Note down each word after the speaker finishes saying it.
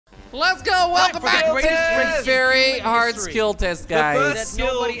Let's go. Welcome back to the very hard skill test, guys. The first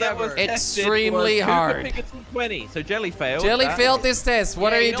skill that was extremely hard. Pick a 20. So Jelly failed. Jelly failed this test.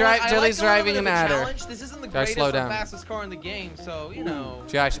 What are you driving? Jelly's driving an adder. This isn't the Josh, greatest slow or down. fastest car in the game, so you know.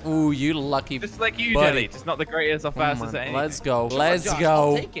 Josh, ooh, you lucky. Just like you, buddy. Jelly. Just not the greatest or fastest at anything. Let's go. Sure, Let's Josh, go.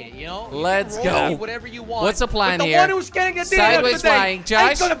 I'll take it, you know? Let's you can roll go. me whatever you want. What's the plan but here? The one who's getting a Sideways flying. Josh,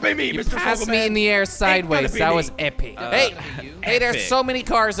 ain't gonna be me, you Mr. passed me Fogelman. in the air sideways. be That me. was epic. Hey, Hey, there's so many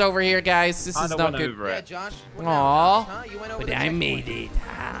cars over here, guys. This is not good. Yeah, Josh. Aww. Huh? You went over But the I checkpoint. made it.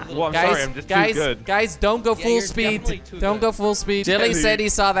 Well, I'm guys, sorry, I'm just guys, too good. guys, don't go Yeah, full you're speed. definitely too Don't good. go full speed. Jelly Jelly. said he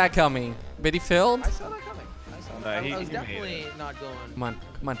saw that coming, but he failed. I saw that coming. I saw that. No, I was he definitely not going. Come on,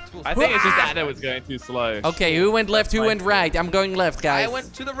 come on. I think it's just that it was going too slow. Okay, who went left? Who went right? I'm going left, guys. I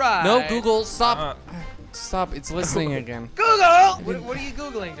went to the right. No, Google, stop. Stop, it's listening again. Google! What are you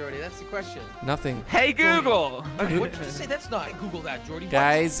Googling, Jordy? That's the question. Nothing. Hey Google! What did you say? That's not Google that, Jordy. What?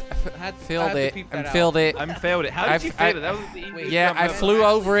 Guys, filled it. I filled it. I'm failed it. How did you fail it? That was the easiest Yeah, jump I ever. flew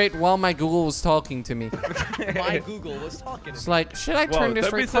over it while my Google was talking to me. My Google was talking. It's like, should I Whoa, turn this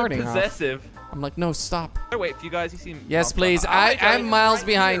don't be so recording off? possessive. I'm like, no, stop. Oh, wait, for you guys, you seem... Yes, Oh, please. I'm I'm miles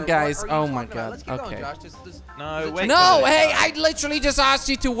behind, What guys. are you Oh talking my about? god. Let's keep going, Okay. Josh. No, wait. No, hey, I literally just asked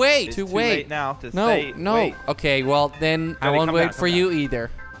you to wait. It's To too wait. late now to No, say, no. wait. Okay, well then I Jelly, won't come wait back, for come you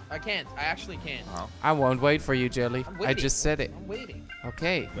either. I can't. I actually can't. Oh. I won't wait for you, Jelly. I'm I waiting. just said it. I'm waiting.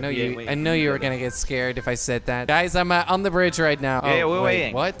 Okay. But No, we ain't you. waiting I for know you, you were Jelly. gonna get scared if I said that. Guys, I'm on the bridge right now. Yeah, we're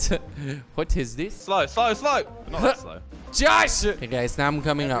wait, waiting. What? What is this? Slow, slow, slow. Not that slow. Josh! Okay, guys, now I'm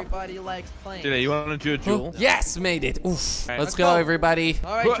coming up. Everybody likes playing. Jelly, you want to do a duel? Yes, made it. Oof. Right, Let's let's go, go. everybody.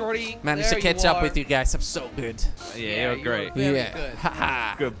 All right, Jordy. Managed to there catch you up are. with you guys. I'm so good. Yeah, you're great. Very yeah. good.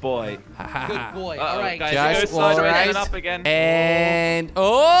 Haha. Good boy. Good boy. Uh-oh, All right, guys, Josh, go slow, all right. and up again. And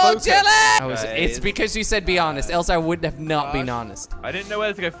oh, Focus. Jelly! Guys. It's because you said be honest, else I would have not been Josh. honest. I didn't know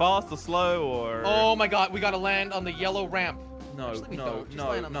whether to go fast or slow or... Oh my God, we gotta land on the yellow ramp. No, Actually, we no, don't. Just no,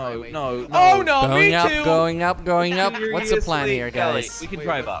 land on the no, highway. no, no. Oh no, Going me up, too. going up, going up. What's the plan Seriously, here, Jelly, guys? We can Wait,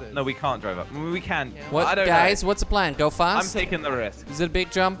 drive what's up. this? No, we can't drive up. I mean, we can. Yeah. I What, don't guys? know. What's the plan? Go I'm fast? taking the risk. Is it a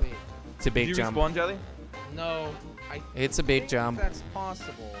big jump? Wait, It's a Did big you jump. respawn, Jelly? no, I It's a big think jump. that's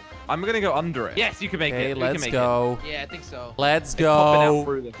possible. I'm gonna go under it. Yes, you can make Okay, it. We can let's make go. Yeah, I think so. Let's It. It's popping out go.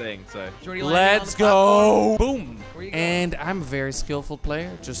 through the thing, so. Jordy, landing on Let's the platform. go. Boom. Where you going? And I'm a very skillful player.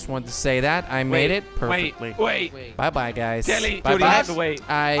 Just wanted to say that. I made it perfectly. Wait. Wait. Bye-bye, guys. Jelly, Bye Jordy, you bye. have to wait.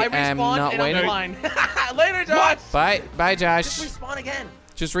 I am respawned not and waiting. I'm fine. Later, Josh. Bye. Bye, Josh. Just respawn again.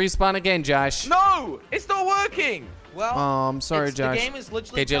 Just respawn again, Josh. No, it's not working. Well, Sorry, it's, Josh. The game is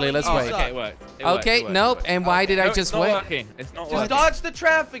literally Okay, Jelly, telling let's you wait. you Okay, suck. it worked. Okay, nope. And why did I No, just it's wait? not working. It's not Just working. dodge the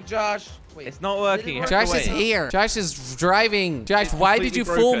traffic, Josh. Wait. It's not working. You have to Josh is wait. here. Josh is driving. Josh, It's why did you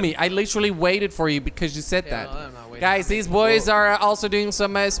completely fool broken. me? I literally waited for you because you said Yeah, that. no, I'm not waiting. Guys, these boys are also doing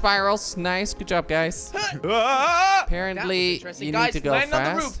some spirals. Nice. Good job, guys. Ah! Apparently, Interesting. you Guys, need to go land on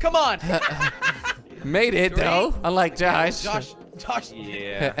the roof. fast. Come on. Made it, Jordy? though. Unlike Josh. Josh.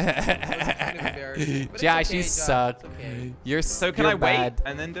 Yeah. Josh, you suck. You're So can you're I wait bad.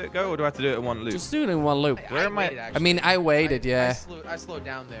 and then do it go, or do I have to do it in one loop? Just do it in one loop. Where am I? I mean, I waited, yeah. I slowed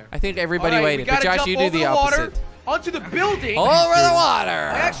down there. I think everybody All right, waited, we but gotta Josh, jump you do over the water opposite. Onto the building. Over the water.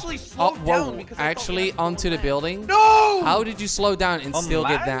 I actually slowed down because I thought we actually had to go onto the land. building? No! How did you slow down and On still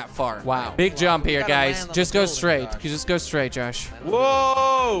get land? that far? Wow. Big jump here, We gotta guys. land on Just the go building, straight. Josh. Just go straight, Josh.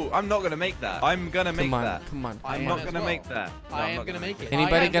 Whoa! I'm not gonna make that. I'm gonna make Come on. that. Come on. I I'm am not as gonna well. make that. No, I I'm am not gonna make it.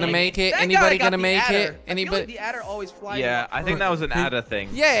 Anybody I am gonna make it? That Anybody guy gonna got the make adder. it? I feel Anybody? like the adder always flies. Yeah, I think that was an adder thing.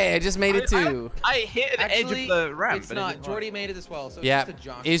 Yeah, I just made it too. I hit the edge Actually, of the ramp. it's and it not. didn't work. Jordy made it as well, so it's Yeah, just a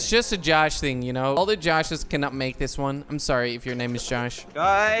Josh it's thing. just a Josh thing, you know? All the Joshes cannot make this one. I'm sorry if your name is Josh.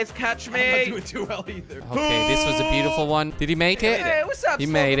 Guys, catch I'm not me! doing too well either. Okay, this was a beautiful one. Did he make it? Hey, what's up, He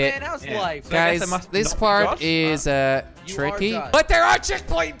made Slogan it. Man? How's Yeah. life? So I guess I Guys, must this not be part Josh? is You are tricky, Josh. but there are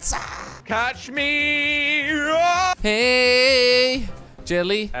checkpoints. Catch me! Ah! Hey,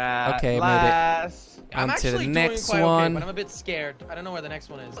 Jelly. At Okay, made it. last. I'm On to the actually next doing quite one. okay, but I'm a bit scared. I don't know where the next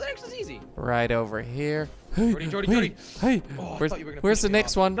one is. Oh, the next one's easy. Right over here. Jordy, Jordy. Hey, Oh, I where's, thought you were gonna where's push the me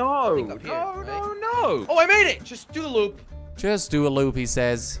next off. one? No! think up here, No, right? no, no! Oh, I made it! Just do the loop. Just do a loop, he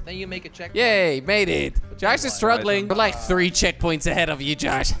says. Then you make a checkpoint. Yay, made it. Josh is struggling. We're like 3 checkpoints ahead of you,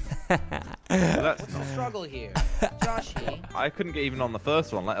 Josh. That's What's the struggle here? Joshy. I couldn't get even on the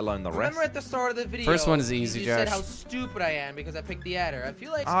first one, let alone the rest. Remember at the start of the video, First one is easy, you said Josh. how stupid I am because I picked the adder. I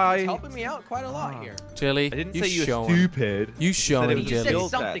feel like I- it's helping me out quite a lot here. Jelly, I didn't you say you show were him. stupid. You show said it him, was You a said Jelly. skill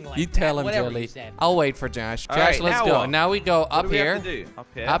something test. like You that. tell him, Whatever Jelly. you said. I'll wait for Josh. All Josh, right, let's now go. what? Now we go What up do we here. have to do? Up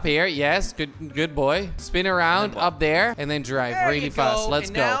here? Up here, yes. Good boy. Spin around, what? up there, and then drive There really you fast. go. Let's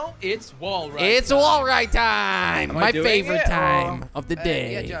and go. Now it's wall right. It's time. wall right time. Am I My doing favorite it, or- time of the Yeah,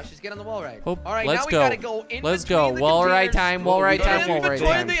 day. Josh, just get on the wall ride. Oh, All right, let's now we go. gotta go in Let's between go. the Wall ride containers. time. Wall ride time. Wall In ride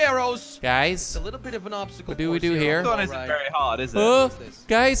between time. the arrows. It's Guys, a little bit of an obstacle. What do we course do here? on This the one wall isn't ride. very hard, is it? What's this?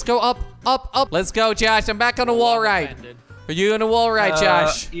 guys, go up, up, up. Let's go, Josh. I'm back on the wall I'm ride. offended. Are you on the wall ride,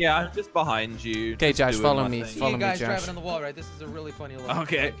 Josh? Yeah, I'm just behind you. Okay, just Josh, doing follow my me. thing. Follow you me, guys Josh. driving on the wall ride. This is a really funny look.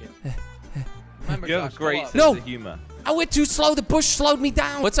 Okay. Remember, You have Josh, a great go up. sense No. of humor. I went too slow. The bush slowed me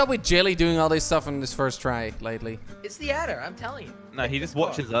down. What's up with Jelly doing all this stuff on this first try lately? It's the adder. I'm telling you. No, he just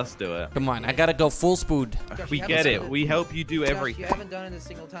watches us do it. Come on, I gotta go full spood. Josh, We you get haven't it. done We help you do Josh, everything. you haven't done it a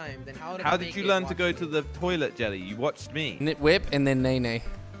single time. Then how did How I did make you it learn to watch go me? to the toilet, Jelly? You watched me. Nit whip and then nay nay.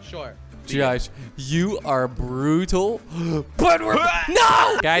 Sure. Josh, you are brutal. But we're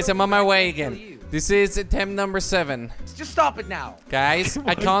no, guys. I'm on my way again. This is attempt number 7. Just stop it now. Guys,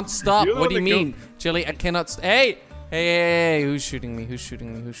 I can't stop. You're the What do you one that mean, Jelly? I cannot. Hey, hey, who's shooting me? Who's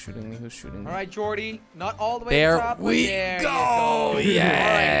shooting me? Who's shooting me? Who's shooting me? All right, Jordy. Not all the way There to the top. but we there you go. go.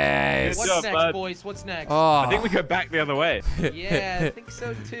 Yes. What's Good job, next, bud. boys? What's next? Oh, I think we go back the other way. Yeah, I think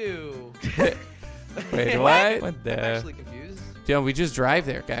so too. wait, what? What I'm the? actually confused. Yeah, we just drive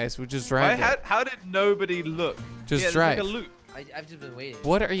there, guys. We just Why, drive there. how did nobody look? Just yeah, it's drive. like a loop. I've just been waiting.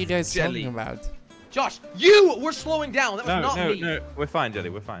 What are you guys Jelly. talking about? Josh, you were slowing down. That was No, not no, me. no. We're fine, Jelly.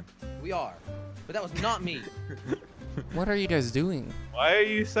 We're fine. We are. But that was not me. What are you guys doing? Why are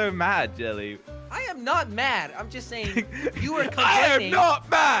you so mad, Jelly? I am not mad. I'm just saying you were I am complaining. not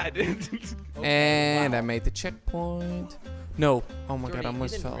mad. And wow. I made the checkpoint. No. Oh my Jordy, god, I you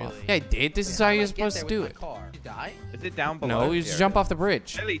almost didn't fell off. really. Yeah, I did. This is how you're supposed to do it. Did you die? Is it down below? No, you just jump off the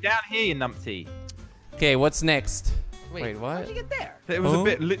bridge. Jelly, down here, you numpty. Okay, what's next? Wait, Wait, what? How'd you get there? It was Oh. a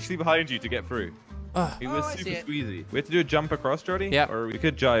bit literally behind you to get through. It was I see super it. squeezy. We have to do a jump across, Jordy? Yep. Or we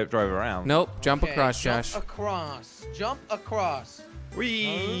could drive around. Nope. Jump Okay, across, jump Josh. across. Jump across.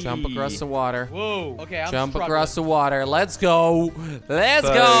 Whee! Jump across the water. Whoa. Okay, I'm Jump struggling. across the water. Let's go. Let's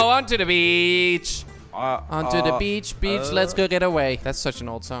So- go onto the beach. Onto the beach, uh, let's go get away. That's such an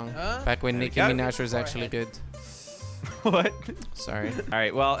old song. Huh? Back when There we Nicki go. Minaj was actually good. What? Sorry. All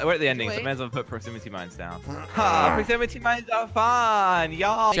right, well, we're at the ending, so Wait. may as well put proximity mines down. Proximity mines are fun,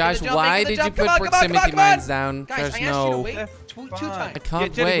 y'all. Josh, the jump, why make the did you jump. put Come on, come on, proximity come on, come on. mines down? Guys, Josh, I asked you to no. wait They're two fun. times. I can't Yeah,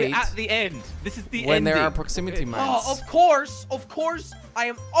 Jelly, wait. we're at the end. This is the When ending. there are proximity mines. Oh, of course. I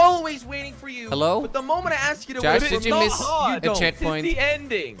am always waiting for you. Hello? But the moment I ask you to Josh, wait, did it's you not miss hard. a This checkpoint? is the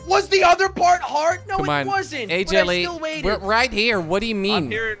ending. Was the other part hard? No, Come it on. wasn't. Hey, but I Jelly, still waited. we're right here. What do you I'm mean?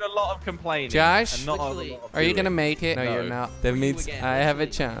 hearing a lot of complaining. Josh? and not a Literally. lot of Are you gonna doing. make it? No, No. you're not. That you means again, I have a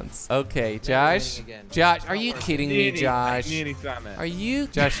literally. chance. Okay, Never Josh. winning again. Josh, are Not you worth it. kidding me, Nearly, Josh? nearly swam it. Are you?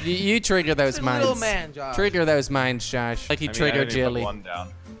 Josh, you trigger those Just a little mines. man, Josh. Trigger those mines, Josh. Like you I mean, I triggered only put Jelly. one down.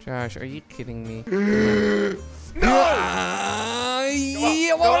 Josh, are you kidding me? No!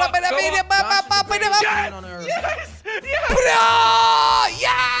 Yeah, Go on, Josh is the greatest man on earth. Yes! Yes!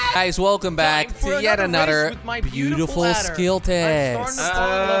 Yeah! Guys, welcome back Time for to yet another race another with my beautiful ladder. skill I'm starting test. to fall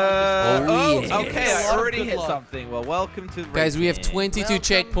in love with this Oh, game. yeah. Okay, A I lot of already good hit luck. something. Well, welcome to the Guys, we have racing. 22 Welcome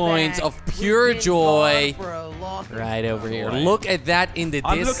checkpoints back. of We've pure been joy. gone for a long Right over here. Joy. Look at that in the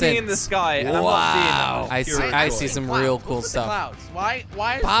I'm distance. looking in the sky, and I'm not wow. seeing that. I Pure I joy. see some Clouds. real What's cool with the stuff. clouds? Why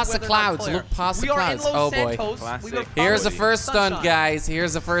is Past the weather not clouds. clear? Look past the We are clouds. in Los Oh, boy. Santos. Classic. We were Here's the Quality. first stunt, Sunshine. guys.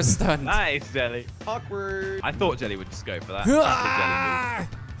 Here's the first stunt. Nice, Jelly. Awkward. I thought Jelly would just go for that. Ah!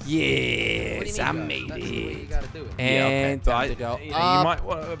 What do you Yes, mean, I Josh? made That's the way you it. gotta do it. And But time to go. you know, you Up, might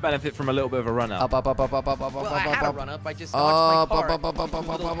want to benefit from a little bit of a run up. up, up, up, up, up, up, up, Well, up, I had a up, run up. I just up, notched my up, car. up, up, up, up, into a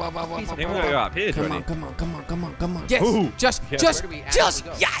up, little up, up, piece up, of I think we're up, gonna go up here, Come Jordy. on, come on, come on, come on, come on. Yes, Ooh. just, Yeah. just, Where do we add just, to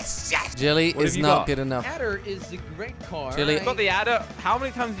go? yes, yes. Jelly What is have you not got? good enough. Adder is a great car. Jelly- You've got the adder. How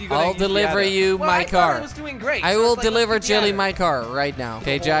many times are you gonna I'll use the deliver adder? you Well, my I thought car. it was doing great. I so will it's like, deliver let's do the Jelly adder. my car right now.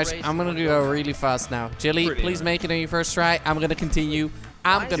 Okay, whole Josh, race I'm gonna is go over. really fast now. Jelly, Brilliant. please make it on your first try. I'm gonna continue.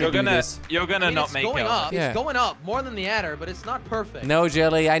 I'm Why is gonna You're do gonna, this. you're gonna I mean, not it's make going it. up. Yeah. It's going up more than the adder, but it's not perfect. No,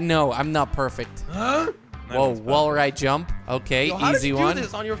 Jelly, I know I'm not perfect. Huh? No Whoa, one's wall ride jump. Okay, Yo, how easy did you one. do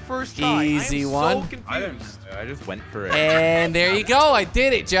this on your first try? Easy I am one. So I don't confused. know. I just went for it. And there you go. I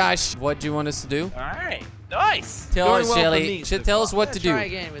did it, Josh. What do you want us to do? All right. Nice. Tell Going us, well for Jelly. me so Tell us far. what to Try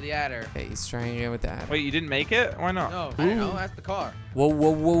do. again with the adder. Okay, he's trying again with that. Wait, you didn't make it? Why not? No, I don't know. That's the car. Oh. Whoa,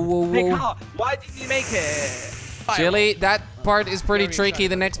 whoa, whoa, whoa, Hey, whoa. Carl, why did you make it? Jelly, that part is pretty Very tricky.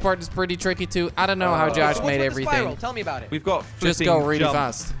 excited. The next part is pretty tricky too. I don't know how Josh So what's made with the spiral? everything. Tell me about it. We've got Just flipping go really jump.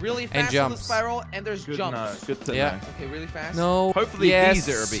 fast. Really and fast on the jumps. spiral, and there's Good, jumps. no, good to Yeah. know. Okay, really fast. Hopefully yes. these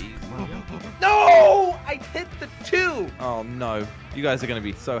are a bit easy. No! I hit the 2. Oh no. You guys are gonna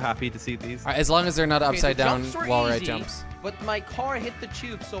be so happy to see these. As long as they're not upside the down jumps were wall ride easy, jumps. But my car hit the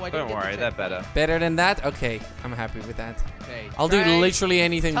tube, so I didn't Don't get worry, the they're checkpoint. better. Better than that? Okay, I'm happy with that. Okay, I'll do try- literally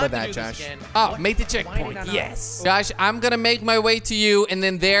anything time but to that, do this Josh. again. Oh, What? made the Why did I checkpoint. not? Yes. Oh. Josh, I'm gonna make my way to you, and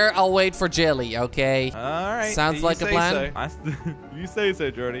then there I'll wait for Jelly, okay? All right. Sounds you like a say plan. So. You say so,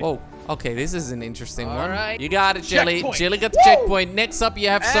 Jordy. Whoa. Okay, this is an interesting All one. right. You got it, Jelly. Checkpoint. Jelly got the checkpoint. Next up, you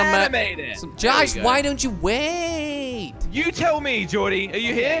have some. Animated. Josh, There you go. why don't you wait? You tell me, Jordy. Are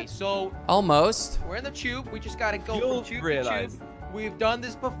you Okay, here? so Almost. we're in the tube. We just gotta go You'll from tube realize. to tube. We've done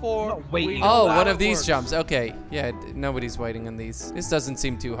this before. Not waiting. We know Oh, how one it of these works. jumps. Okay. Yeah, nobody's waiting on these. This doesn't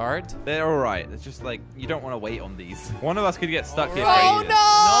seem too hard. They're all right. It's just like you don't want to wait on these. One of us could get stuck here. Alright. Oh, for ages.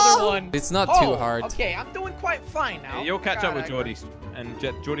 no! Another one. It's not Oh, too hard. Okay, I'm doing quite fine now. You'll catch up with God, Jordy, and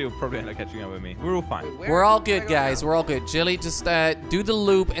Jordy will probably end up catching up with me. We're all fine. Wait, where We're all do I good, go guys. now? We're all good. Jelly, just do the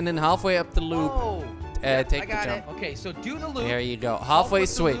loop, and then halfway up the loop, Oh, yep, take I the got jump. it. Okay, so do the loop. There you go. Up Halfway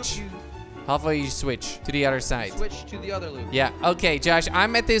with the loop, switch. you Halfway you switch to the other side. Switch to the other loop. Yeah. Okay, Josh.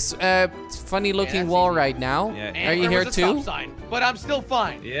 I'm at this funny-looking that's wall easy. right now. Yeah. And Are you there here was a stop too? sign, but I'm still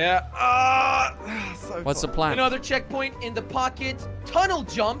fine. Yeah. So What's the fun. plan? Another checkpoint in the pocket. Tunnel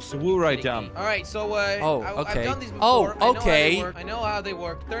jumps. The wall ride Kidding jump. me. All right, so Oh, I've okay. done these Oh, before. I know how they okay. work. I know how they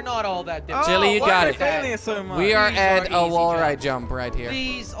work. They're not all that different. Jelly, you why got are it. they failing us so much? We are These at are a easy wall jumps. ride jump right here.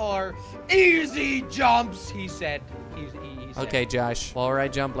 These are easy jumps, he said. He said. Okay, Josh. Wall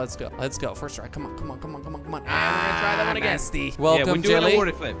ride jump. Let's go. Let's go. First try. Come on. Come on. Come on. Come on. Come on. we're gonna try that one again. Nasty. Yeah, Welcome, we're doing Jelly. a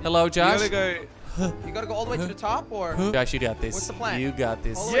water flip. Hello, Josh. You gotta go. You gotta go all the way to the top, or Josh, you got this. What's the plan? You got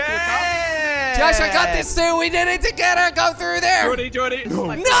this. All the way to the top? Yeah! Josh, I got this too. We did it together. Go through there. Jordy.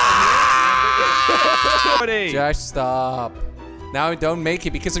 My No! Jordy. Josh, stop. Now don't make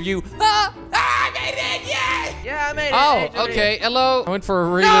it because of you. Ah! Ah, I made it! Yeah! Yeah, I made it. Oh, Hey, Jelly. okay. Hello. I went for a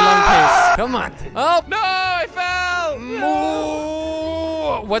really long piss. Come on. Oh. No, I fell.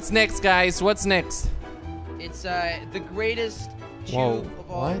 Moo. What's next, guys? What's next? It's the greatest tube Whoa,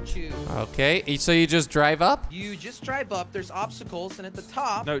 of all what? tubes. Okay, so you just drive up? You just drive up. There's obstacles, and at the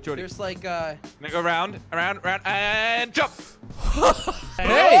top, No, Jordy. there's like Now go round, and jump.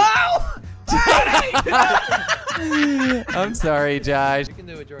 Hey! Wow! I'm sorry, Josh. You can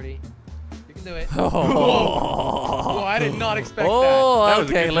do it, Jordy. You can do it. Oh, Oh, I did not expect that. That was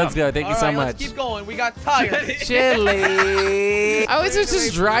a okay, good let's jump. go. Thank you All so right, much. let's keep going. We got tires. Chili. I was Wait, just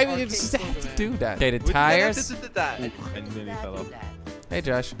wait, driving. wait, I just okay, had to okay. do that. Okay, the tires. And nearly fell off. Hey,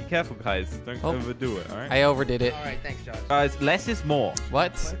 Josh. Be careful, guys. Don't Oh. overdo it, all right? I overdid it. All right, thanks, Josh. Guys, less is more.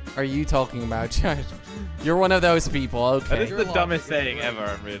 What are you talking about, Josh? You're one of those people. That Okay. is You're the wrong. dumbest You're saying right. ever,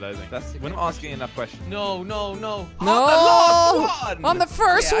 I'm realizing. We're not asking enough questions. No. No! On the last one! On the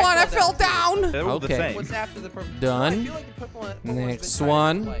first Yeah, I one, I thought fell that down. They're all the Okay. same. What's after the purple? Done. I feel like the purple one has Next been tied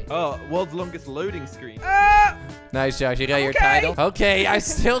one. into play. Oh, world's longest loading screen. Nice, Josh. You got your Okay. title. Okay, I'm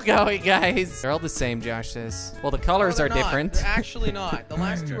still going, guys. They're all the same, Josh says. Well, the colors No, are they're not. different. They're actually not. The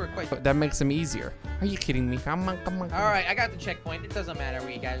last two are quite. But that makes them easier. Are you kidding me? Come on, come on. All right, I got the checkpoint. It doesn't matter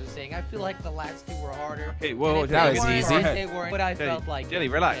what you guys are saying. I feel like the last two were harder. Okay, whoa, And if that they was weren't, easy. They weren't, but I felt like. Jelly,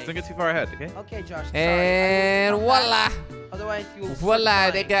 it. relax. Okay. Don't get too far ahead, okay? Okay, Josh. And sorry. voila. Otherwise, you'll.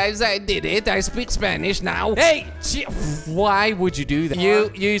 Voila, the guys, I did it. I speak Spanish now. Hey! Why would you do that?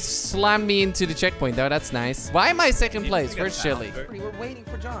 You slammed me into the checkpoint, though. That's nice. Why am I second place? Where's Chili? We're waiting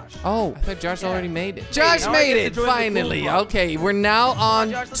for Josh. Oh, I thought Josh Yeah. already made it. Josh now I made get to it, join the finally. cool club. Okay, we're now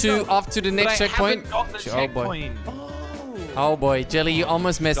on Josh, let's to go. off to the next But I checkpoint. haven't got the Oh boy. checkpoint. Oh boy, Jelly, you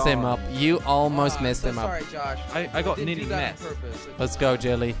almost messed him up. You almost I'm messed so him up. Sorry, Josh. I got didn't nearly do that on messed. purpose. Let's go,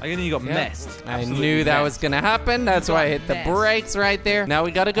 Jelly. I nearly got Yeah. messed. I Absolutely knew that was messed. gonna happen. That's why I hit the messed. brakes right there. Now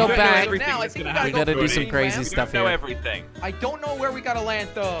we gotta go You don't know back. everything Now, I that's think gonna we We happen, gotta do some Jordy. crazy You stuff don't know here. everything. I don't know where we gotta land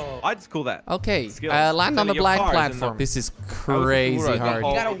though. I just call that. Okay, Skills. land on the Telling your black cars in platform. the- This is Right, crazy the hard.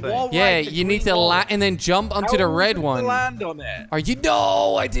 whole You gotta thing. wall Yeah, ride the you need green to wall. land and then jump onto the How red did one. you land on it? Are you?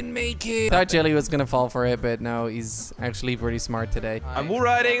 No, I didn't make it. Thought Jelly was gonna fall for it, but no, he's actually pretty smart today. I'm all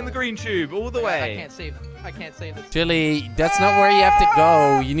riding in the green tube all the I way. can't save. I can't save this. Jelly, that's not where you have to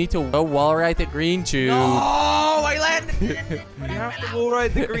go. You need to go wall ride the green tube. Oh, I landed. You have to all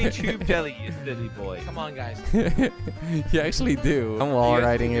ride the green tube, Jelly, you silly boy. Come on, guys. You actually do. I'm wall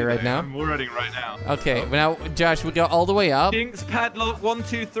riding it right now. I'm all riding right now. Okay, now, Josh, we go all the way up. Jinx padlock 1,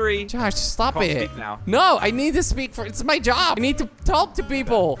 2, 3. Josh, stop Can't it. speak now. No, I need to speak for. It's my job. I need to talk to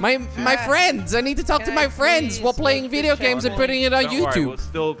people. My friends. I need to talk to Can my I friends please while playing make video this games and checkpoint? putting it on Don't worry,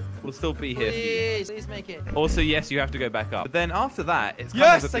 YouTube. we'll still be here for you. Please make it. Also, yes, you have to go back up. But then after that, it's kind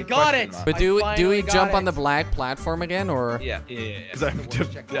Yes, of a I big got question it. mark. But I do we finally got jump on it. the black platform again, or Yeah. Because That's the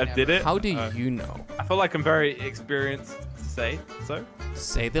worst checkpoint I did it. how do you know? I feel like I'm very experienced to say so.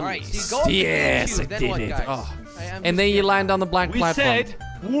 Say the All right, so you least. go up to the Yes, I tube, then did what, it. guys? Oh, I And then you land on the black We platform. said,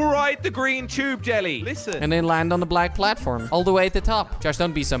 we'll ride the green tube, Jelly. Listen. And then land on the black platform. All the way at the top. Josh,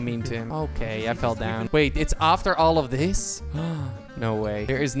 don't be so mean to him. Okay, I fell down. Wait, it's after all of this? No way.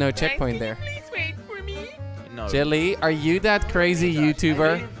 There is no checkpoint there. Please wait for me. No. Jelly, are you that crazy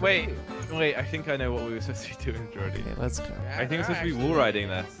YouTuber? Wait, I think I know what we were supposed to be doing, Jordy. Okay, let's go. I think we're supposed to be wall riding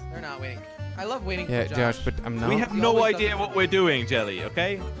this. They're not waiting. I love waiting Yeah, for Josh, but I'm not. We have He no always idea does what it. we're doing, Jelly,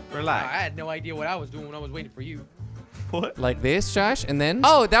 okay? I Relax. had no idea what I was doing when I was waiting for you. What? Like this, Josh, and then...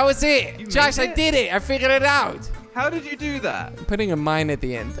 Oh, that was it! You Josh, made I it? did it! I figured it out! How did you do that? I'm putting a mine at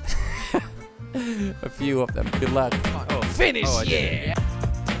the end. A few of them. Good luck. Oh, Finish, I did it. yeah.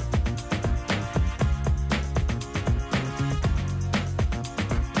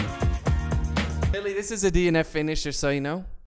 Jelly, this is a DNF finisher, so you know.